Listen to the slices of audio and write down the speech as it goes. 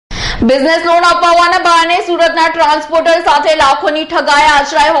Business loan અપાવવાના બહાને સુરતના transporter સાથે લાખોની ઠગાઈ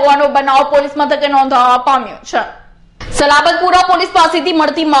આચરાઈ હોવાનો બનાવ પોલીસ મથકે નોંધવા પામ્યો છે। સલાબતપુરા પોલીસ પાસેથી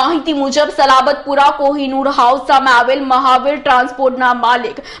મળતી માહિતી મુજબ સલાબતપુરા કોહિનૂર હાઉસ સામે આવેલ મહાવીર ટ્રાન્સપોર્ટના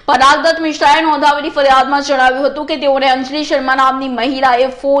માલિક પરાગદત્ત મિશ્રાએ નોંધાવેલી ફરિયાદમાં જણાવ્યું હતું કે તેઓને અંજલિ શર્મા નામની મહિલાએ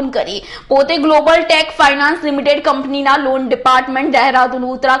ફોન કરી પોતે ગ્લોબલ ટેક ફાઇનાન્સ લિમિટેડ કંપનીના લોન ડિપાર્ટમેન્ટ દહેરાદૂન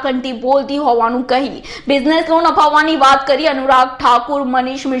ઉત્તરાખંડથી બોલતી હોવાનું કહી બિઝનેસ લોન અપાવવાની વાત કરી અનુરાગ ઠાકુર,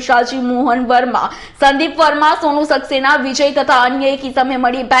 મનીષ મિશ્રાજી, મોહન વર્મા, સંદીપ વર્મા, સોનુ સક્સેના, વિજય તથા અન્ય એક ઇસમે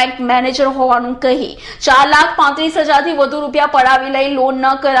મળી બેંક મેનેજર હોવાનું કહી 4,35,000 થી વધુ રૂપિયા પડાવી લઈ લોન ન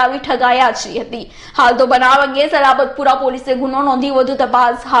કરાવી ઠગાઈ આચરી હતી। હાલ તો બનાવ અંગે સલાબતપુરા પોલીસે ગુનો નોંધી વધુ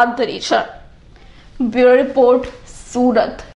તપાસ હાથ ધરી છે। Bureau report, Surat.